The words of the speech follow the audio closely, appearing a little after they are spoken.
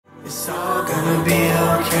gonna be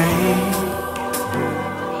okay.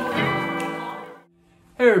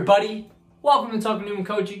 Hey everybody, welcome to Tucker Newman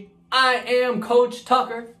Coaching. I am Coach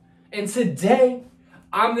Tucker, and today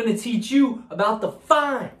I'm going to teach you about the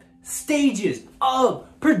 5 stages of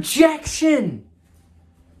projection.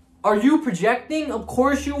 Are you projecting? Of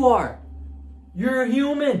course you are. You're a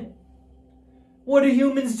human. What do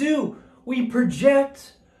humans do? We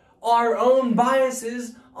project our own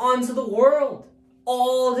biases onto the world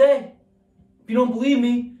all day. If you don't believe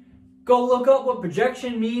me, go look up what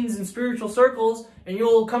projection means in spiritual circles, and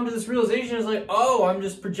you'll come to this realization. It's like, oh, I'm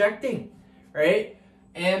just projecting, right?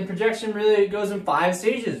 And projection really goes in 5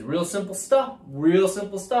 stages. Real simple stuff. Real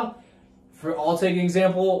simple stuff. I'll take an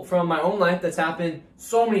example from my own life that's happened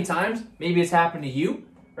so many times. Maybe it's happened to you,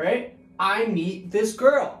 right? I meet this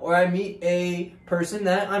girl, or I meet a person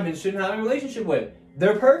that I'm interested in having a relationship with.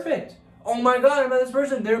 They're perfect. Oh my God, I met this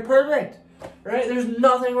person. They're perfect, right? There's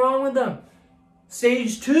nothing wrong with them.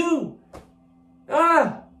 Stage 2.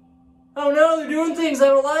 Oh no, they're doing things I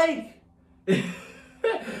don't like.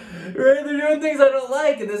 Right? They're doing things I don't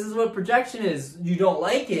like, and this is what projection is. You don't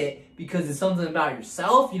like it because it's something about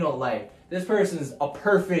yourself you don't like. This person is a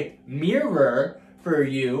perfect mirror for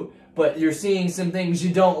you, but you're seeing some things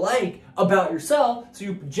you don't like about yourself, so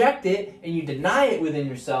you project it and you deny it within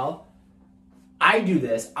yourself. I do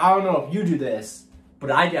this. I don't know if you do this,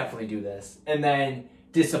 but I definitely do this. And then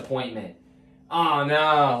disappointment. Oh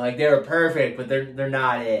no, like they were perfect, but they're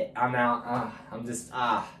not it. I'm out.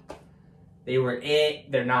 They were it,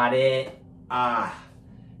 they're not it.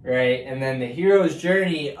 Right? And then the hero's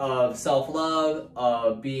journey of self-love,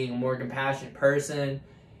 of being a more compassionate person,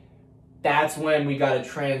 that's when we gotta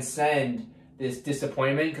transcend this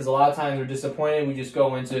disappointment, because a lot of times we're disappointed, we just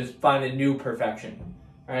go into find a new perfection,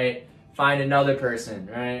 right? Find another person,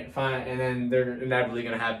 right? And then they're inevitably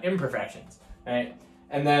gonna have imperfections, right?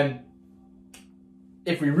 And then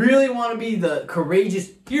if we really want to be the courageous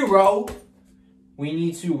hero, we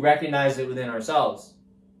need to recognize it within ourselves.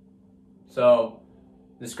 So,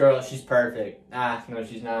 this girl, she's perfect. No,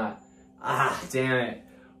 she's not. Damn it.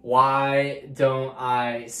 Why don't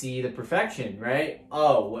I see the perfection, right?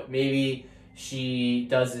 Oh, maybe she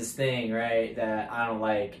does this thing, right, that I don't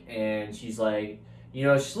like, and she's like, you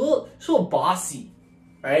know, she's a little bossy,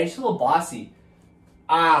 right? She's a little bossy.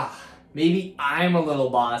 Maybe I'm a little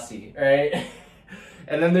bossy, right?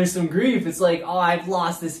 And then there's some grief. It's like, oh, I've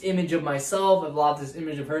lost this image of myself. I've lost this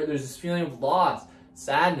image of her. There's this feeling of loss,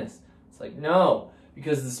 sadness. It's like, no,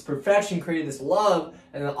 because this perfection created this love,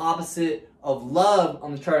 and the opposite of love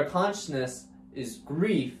on the chart of consciousness is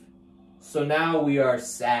grief. So now we are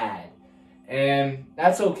sad. And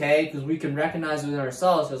that's okay, because we can recognize within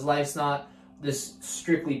ourselves, because life's not this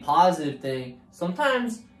strictly positive thing.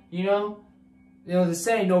 Sometimes, you know, they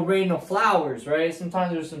say no rain, no flowers, right?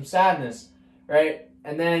 Sometimes there's some sadness, right?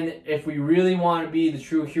 And then if we really want to be the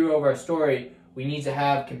true hero of our story, we need to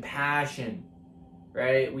have compassion,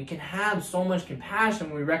 right? We can have so much compassion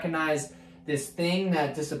when we recognize this thing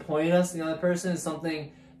that disappointed us in the other person is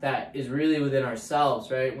something that is really within ourselves,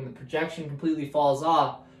 right? When the projection completely falls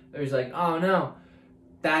off, there's like, oh no,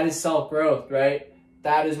 that is self-growth, right?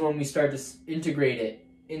 That is when we start to integrate it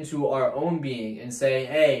into our own being and say,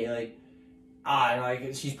 hey,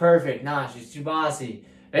 like she's perfect. Nah, she's too bossy.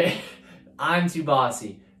 I'm too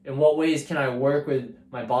bossy. In what ways can I work with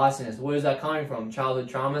my bossiness? Where is that coming from? Childhood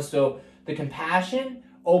trauma. So the compassion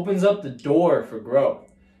opens up the door for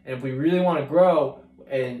growth. And if we really want to grow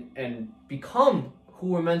and become who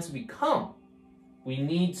we're meant to become, we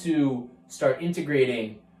need to start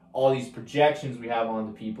integrating all these projections we have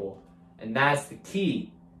onto people. And that's the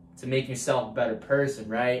key to making yourself a better person,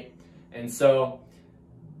 right? And so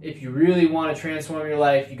if you really want to transform your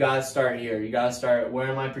life, you got to start here. You got to start, where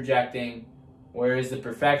am I projecting? Where is the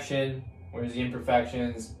perfection? Where's the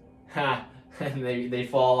imperfections? And they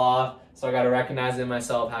fall off. So I got to recognize it in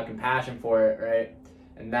myself, have compassion for it, right?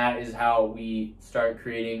 And that is how we start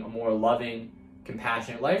creating a more loving,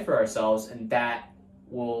 compassionate life for ourselves. And that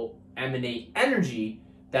will emanate energy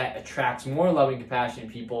that attracts more loving, compassionate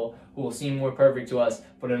people who will seem more perfect to us,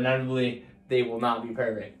 but inevitably they will not be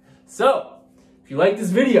perfect. So, if you like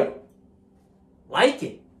this video, like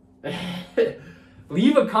it.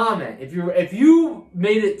 Leave a comment. If you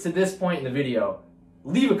made it to this point in the video,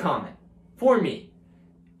 leave a comment for me.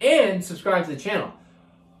 And subscribe to the channel.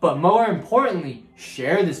 But more importantly,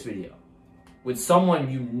 share this video with someone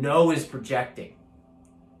you know is projecting.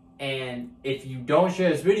 And if you don't share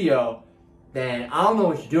this video, then I don't know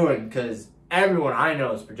what you're doing, because everyone I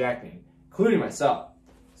know is projecting, including myself.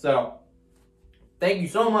 So, thank you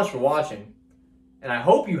so much for watching, and I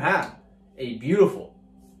hope you have a beautiful,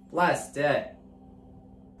 blessed day.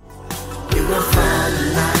 You will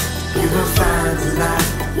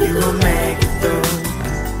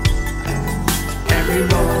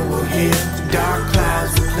dark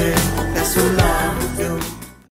clouds will clear. That's what love